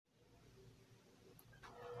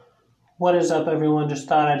What is up, everyone? Just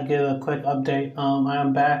thought I'd give a quick update. I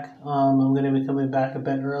am back. I'm going to be coming back a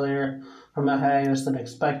bit earlier from the hiatus than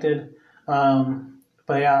expected.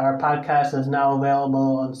 But yeah, our podcast is now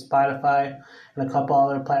available on Spotify and a couple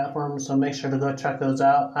other platforms, so make sure to go check those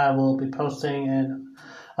out. I will be posting in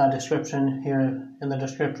a description here in the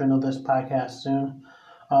description of this podcast soon.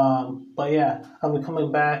 But yeah, I'll be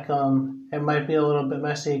coming back. It might be a little bit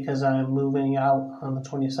messy because I'm moving out on the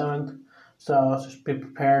 27th. So just be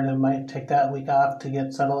prepared. I might take that week off to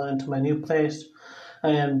get settled into my new place.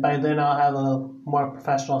 And by then I'll have a more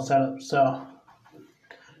professional setup. So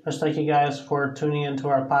just thank you guys for tuning into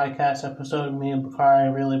our podcast episode. Me and Bakari, I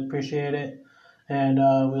really appreciate it. And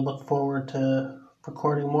we look forward to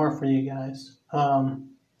recording more for you guys. So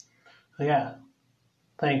yeah,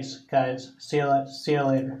 thanks guys. See you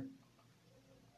later.